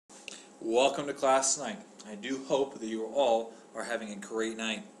Welcome to class tonight. I do hope that you all are having a great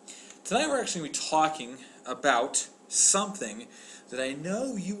night. Tonight we're actually going to be talking about something that I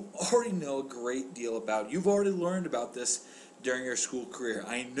know you already know a great deal about. You've already learned about this during your school career.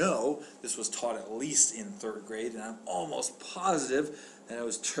 I know this was taught at least in 3rd grade, and I'm almost positive that it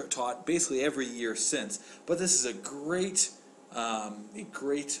was taught basically every year since. But this is a great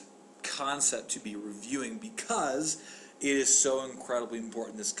concept to be reviewing because it is so incredibly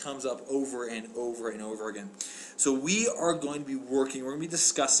important. This comes up over and over and over again. So we're going to be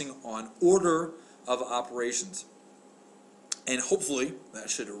discussing on order of operations. And hopefully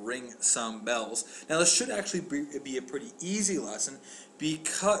that should ring some bells. Now this should actually be a pretty easy lesson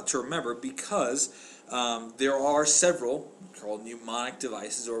to remember because there are several called mnemonic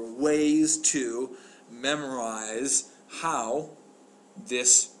devices or ways to memorize how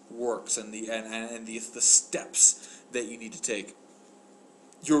this works and the steps that you need to take.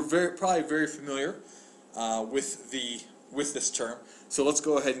 You're probably very familiar with this term. So let's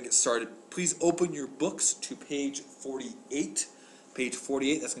go ahead and get started. Please open your books to page 48. Page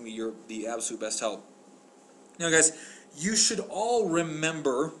 48. That's going to be the absolute best help. Now, guys, you should all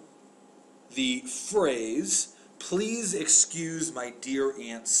remember the phrase, "Please excuse my dear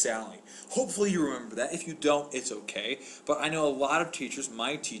Aunt Sally." Hopefully you remember that. If you don't, it's okay. But I know a lot of teachers,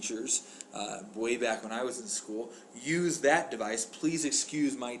 my teachers, way back when I was in school, use that device, "Please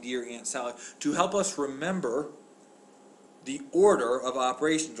excuse my dear Aunt Sally," to help us remember the order of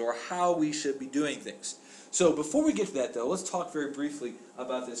operations or how we should be doing things. So before we get to that, though, let's talk very briefly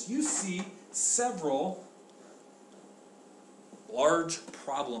about this. You see several large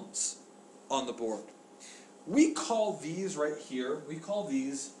problems on the board. We call these right here, we call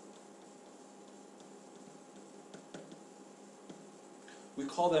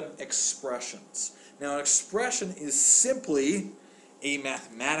them expressions. Now, an expression is simply a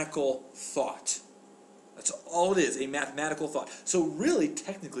mathematical thought. That's all it is, a mathematical thought. So really,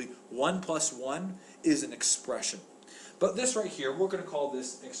 technically, 1 plus 1 is an expression. But this right here, we're going to call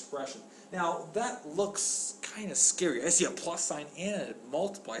this expression. Now, that looks kind of scary. I see a plus sign and a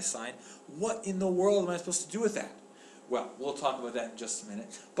multiply sign. What in the world am I supposed to do with that? Well, we'll talk about that in just a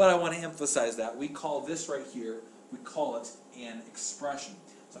minute. But I want to emphasize that. We call this right here, we call it an expression.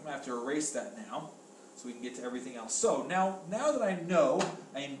 So I'm going to have to erase that now so we can get to everything else. So now that I know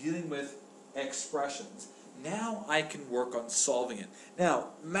I am dealing with expressions, now I can work on solving it. Now,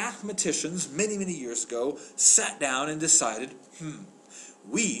 mathematicians many, many years ago sat down and decided,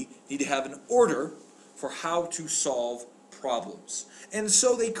 we need to have an order for how to solve problems. And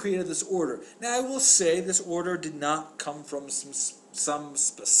so they created this order. Now, I will say this order did not come from some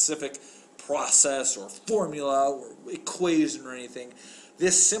specific process or formula or equation or anything.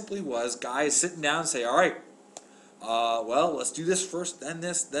 This simply was guys sitting down and say, all right, well, let's do this first, then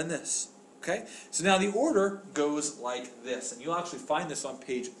this, then this. Okay? So now the order goes like this. And you'll actually find this on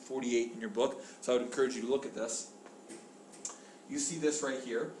page 48 in your book. So I would encourage you to look at this. You see this right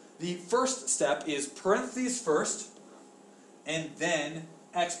here. The first step is parentheses first, and then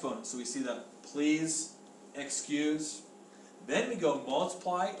exponents. So we see the please, excuse. Then we go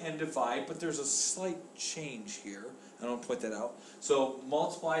multiply and divide, but there's a slight change here. I don't point that out. So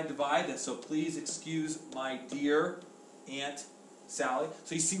multiply and divide. So please excuse my dear Aunt Sally.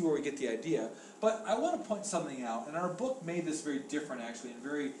 So you see where we get the idea. But I want to point something out, and our book made this very different actually, and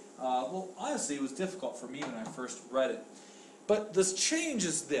very, well, honestly it was difficult for me when I first read it. But this change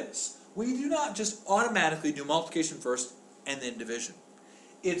is this. We do not just automatically do multiplication first and then division.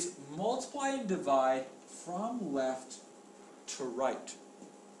 It's multiply and divide from left to right.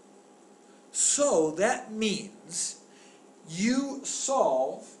 So that means you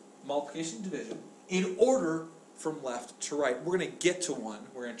solve multiplication and division in order from left to right. We're going to get to one.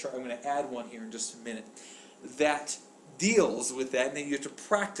 I'm going to add one here in just a minute that deals with that, and then you have to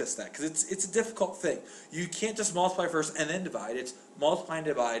practice that because it's a difficult thing. You can't just multiply first and then divide. It's multiply and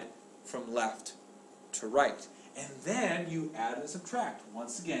divide from left to right. And then you add and subtract,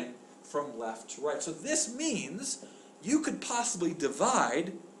 once again, from left to right. So this means you could possibly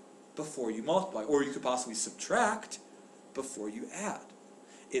divide before you multiply, or you could possibly subtract before you add.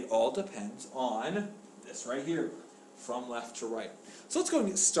 It all depends on this right here, from left to right. So let's go and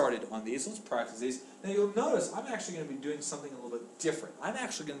get started on these. Let's practice these. Now you'll notice I'm actually going to be doing something a little bit different. I'm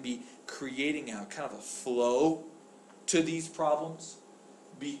actually going to be creating a kind of a flow to these problems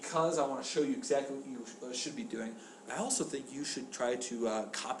because I want to show you exactly what you should be doing. I also think you should try to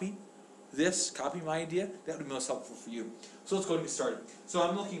copy my idea. That would be most helpful for you. So let's go and get started. So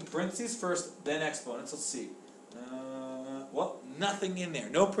I'm looking parentheses first, then exponents. Let's see. Well, nothing in there.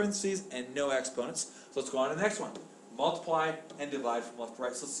 No parentheses and no exponents. So let's go on to the next one. multiply and divide from left to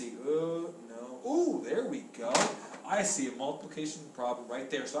right. So let's see. Oh, no. Ooh, there we go. I see a multiplication problem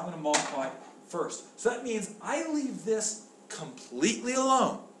right there. So I'm going to multiply first. So that means I leave this completely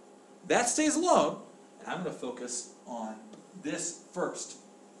alone. That stays alone, and I'm going to focus on this first.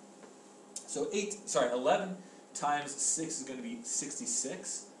 So 11 times 6 is going to be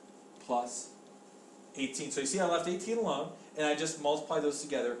 66 plus 18. So you see I left 18 alone, and I just multiplied those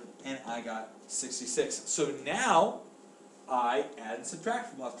together, and I got 66. So now I add and subtract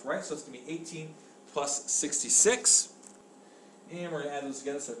from left to right, so it's going to be 18 plus 66. And we're going to add those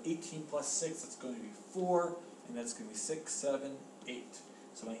together, so 18 plus 6, that's going to be 4, and that's going to be 6, 7, 8.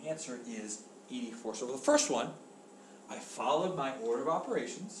 So my answer is 84. So for the first one, I followed my order of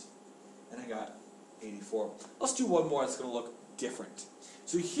operations, and I got 84. Let's do one more that's going to look different.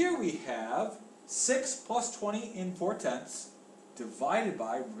 So here we have 6 plus 20 in 4/10 divided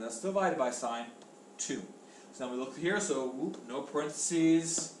by, remember that's the divided by sign, 2. So now we look here, so no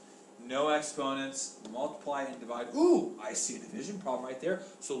parentheses, no exponents, multiply and divide. Ooh, I see a division problem right there.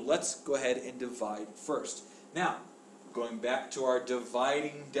 So let's go ahead and divide first. Now, going back to our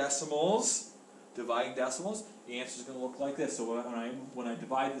dividing decimals, the answer is going to look like this. So when I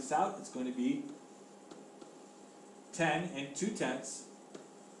divide this out, it's going to be 10 and 2/10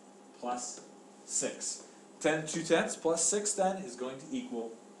 plus 6. 10 and 2/10 plus 6 then is going to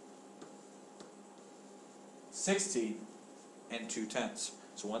equal 16 and 2/10.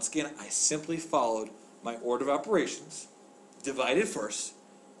 So once again, I simply followed my order of operations, divided first,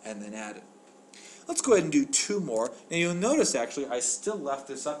 and then added. Let's go ahead and do two more. Now you'll notice actually I still left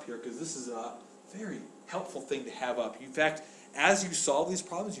this up here because this is a very helpful thing to have up. In fact, as you solve these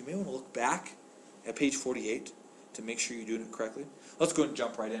problems, you may want to look back at page 48 to make sure you're doing it correctly. Let's go ahead and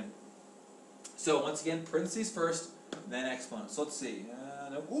jump right in. So once again, parentheses first, then exponents. So let's see.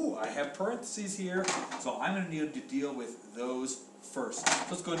 Ooh, I have parentheses here, so I'm going to need to deal with those first. So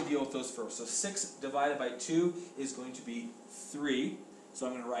let's go ahead and deal with those first. So 6 divided by 2 is going to be 3. So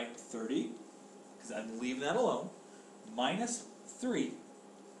I'm going to write 30, because I'm leaving that alone, minus 3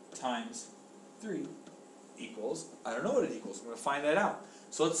 times 3 equals, I don't know what it equals. I'm going to find that out.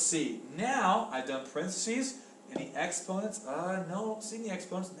 So let's see. Now I've done parentheses. Any exponents? No, I don't see any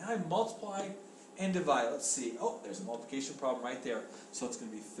exponents. Now I multiply and divide. Let's see. Oh, there's a multiplication problem right there. So it's going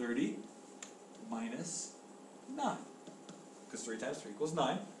to be 30 minus 9. Because 3 times 3 equals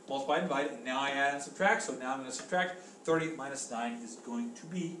 9. Multiply and divide. And now I add and subtract. So now I'm going to subtract. 30 minus 9 is going to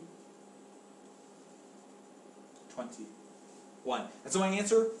be 21. And so my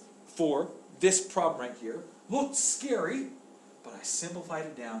answer for this problem right here looked scary, but I simplified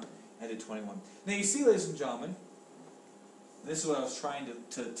it down and did 21. Now you see, ladies and gentlemen, this is what I was trying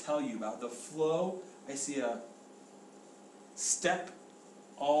to tell you about. The flow, I see a step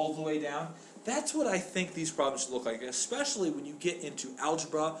all the way down. That's what I think these problems should look like, especially when you get into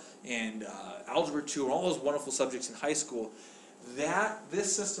algebra and Algebra 2 and all those wonderful subjects in high school.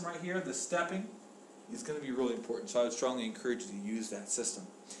 This system right here, the stepping, is going to be really important. So I would strongly encourage you to use that system.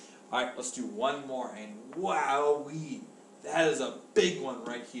 All right, let's do one more. And wowee, that is a big one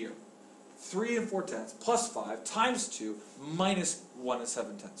right here. 3 and 4/10 plus 5 times 2 minus 1 and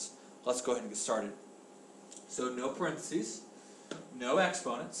 7/10. Let's go ahead and get started. So no parentheses, no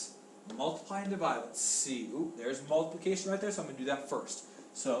exponents, multiply and divide. Let's see. Ooh, there's multiplication right there, so I'm going to do that first.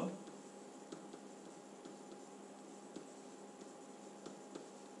 So,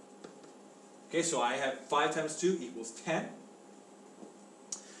 okay, so I have 5 times 2 equals 10.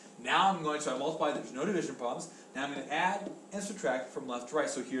 Now I'm going to multiply. There's no division problems. Now I'm going to add and subtract from left to right.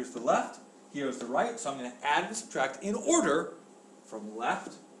 So here's the left, here's the right. So I'm going to add and subtract in order from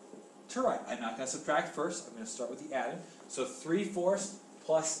left to right. I'm not going to subtract first. I'm going to start with the adding. So 3/4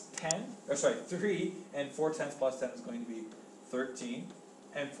 plus 10, 3 and 4/10 plus 10 is going to be 13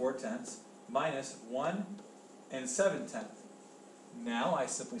 and 4/10 minus 1 and 7/10. Now I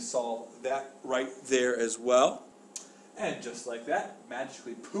simply solve that right there as well. And just like that,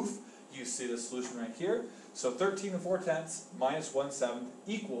 magically, poof, you see the solution right here. So 13 and 4/10 minus 1/7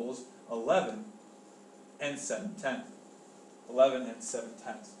 equals 11 and 7/10. 11 and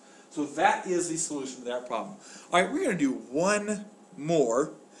 7/10. So that is the solution to that problem. All right, we're going to do one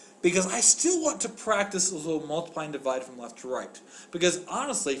more because I still want to practice a little multiply and divide from left to right. Because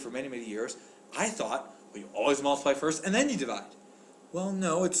honestly, for many, many years, I thought, well, you always multiply first and then you divide. Well,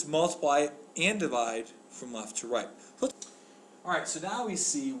 no, it's multiply and divide from left to right. All right, so now we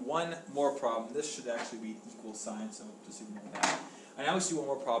see one more problem. This should actually be equal sign, so just ignore that. And now we see one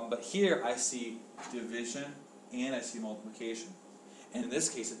more problem, but here I see division and I see multiplication. And in this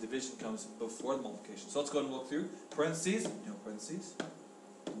case, the division comes before the multiplication. So let's go ahead and look through. Parentheses,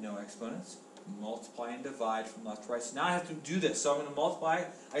 no exponents. multiply and divide from left to right. So now I have to do this. So I'm going to multiply.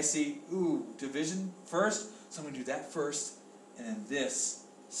 I see, ooh, division first. So I'm going to do that first, and then this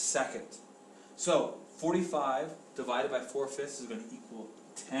second. So 45 divided by 4/5 is going to equal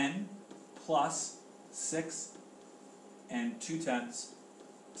 10 plus 6 and 2/10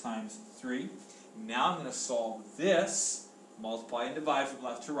 times 3. Now I'm going to solve this, multiply and divide from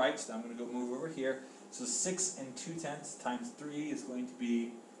left to right. So I'm going to go move over here. So 6 and 2/10 times 3 is going to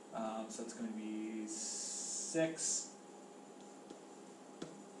be, so it's going to be 6,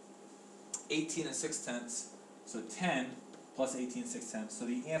 18 and 6/10, so 10 plus 18 and 6/10. So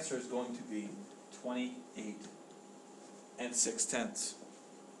the answer is going to be 28 and 6/10.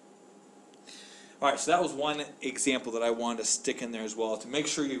 All right, so that was one example that I wanted to stick in there as well to make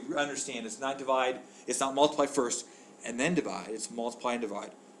sure you understand it's not divide, it's not multiply first and then divide, it's multiply and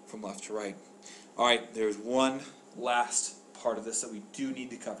divide from left to right. All right, there's one last part of this that we do need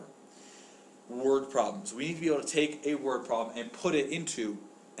to cover. Word problems. We need to be able to take a word problem and put it into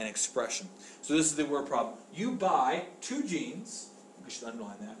an expression. So this is the word problem. You buy 2 jeans, we should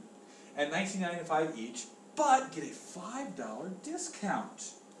underline that, at $19.95 each, but get a $5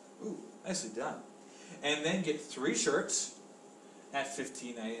 discount. Ooh, nicely done. And then get 3 shirts at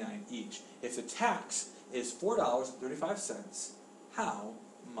 $15.99 each. If the tax is $4.35, how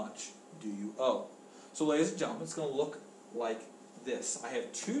much do you owe? So ladies and gentlemen, it's going to look like this. I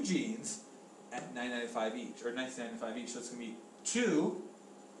have 2 jeans at $9.95 each, or $19.95 each, so it's going to be 2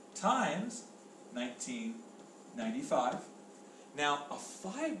 times $19.95. Now, a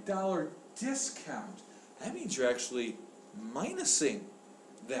 $5 discount, that means you're actually minusing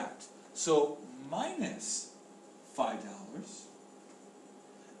that. So minus $5,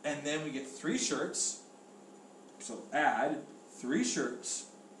 and then we get 3 shirts, so add 3 shirts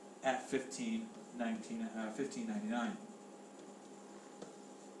at $15.99.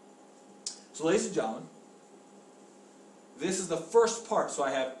 So ladies and gentlemen, this is the first part. So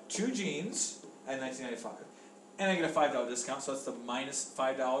I have 2 jeans at $19.95, and I get a $5 discount, so that's the minus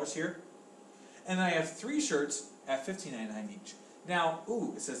 $5 here. And then I have 3 shirts at $15.99 each. Now,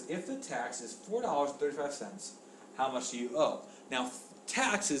 ooh, it says if the tax is $4.35, how much do you owe? Now,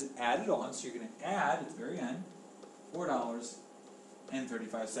 tax is added on, so you're going to add at the very end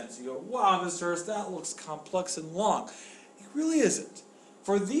 $4.35. You go, wow, Mr. Hurst, that looks complex and long. It really isn't.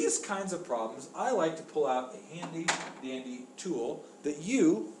 For these kinds of problems, I like to pull out a handy-dandy tool that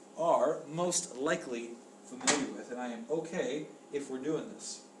you are most likely familiar with, and I am okay if we're doing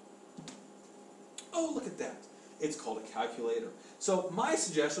this. Oh, look at that. It's called a calculator. So my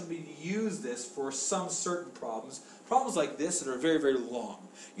suggestion would be to use this for some certain problems like this that are very, very long.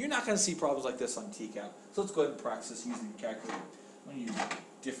 You're not going to see problems like this on TCAP. So let's go ahead and practice using the calculator. I'm going to use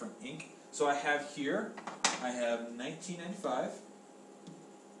different ink. So I have here, I have $19.95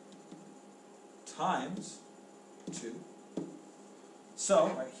 times 2. So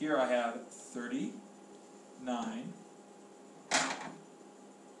right here I have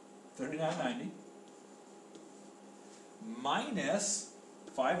 $39.90 minus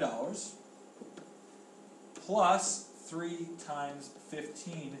 $5 plus 3 times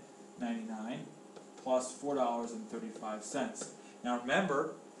 $15.99 plus $4.35. Now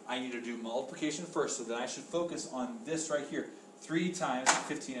remember, I need to do multiplication first, so then I should focus on this right here. 3 times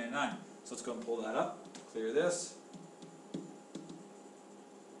 $15.99. So let's go and pull that up, clear this.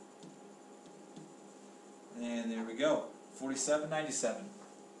 And there we go, $47.97.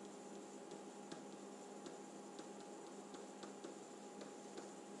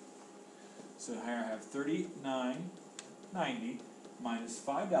 So here I have $39.90 minus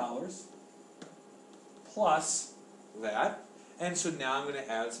 $5 plus that. And so now I'm going to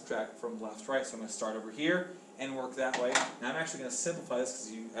add and subtract from left to right. So I'm going to start over here and work that way. Now I'm actually going to simplify this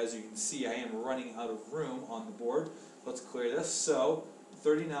because as you can see, I am running out of room on the board. Let's clear this. So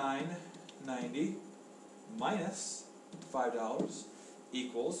 $39.90 minus $5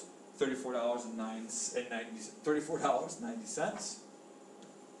 equals $34.90.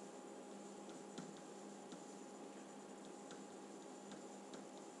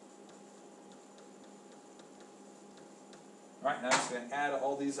 Alright, now I'm just going to add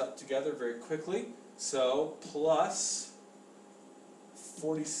all these up together very quickly. So, plus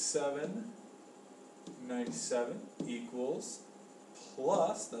 $47.97 equals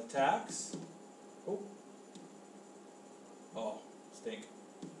plus the tax. Oh, stink.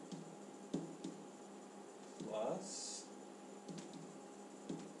 Plus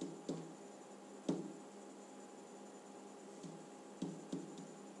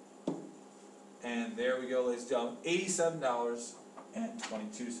and there we go, ladies and gentlemen,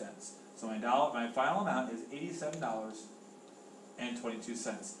 $87.22. So my final amount is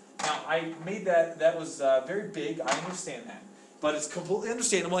 $87.22. Now, I made that was very big, I understand that. But it's completely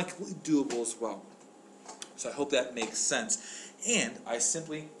understandable and completely doable as well. So I hope that makes sense. And I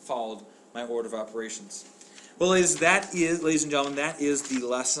simply followed my order of operations. Well, ladies and gentlemen, that is the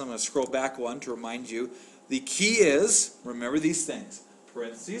lesson. I'm going to scroll back one to remind you. The key is, remember these things.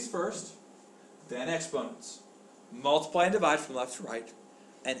 Parentheses first, then exponents. Multiply and divide from left to right,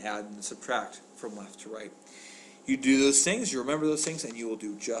 and add and subtract from left to right. You do those things, you remember those things, and you will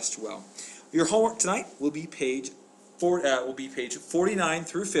do just well. Your homework tonight will be page 49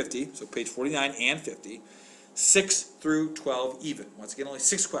 through 50, so page 49 and 50, 6 through 12 even. Once again, only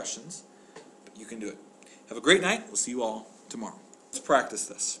 6 questions, but you can do it. Have a great night. We'll see you all tomorrow. Let's practice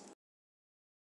this.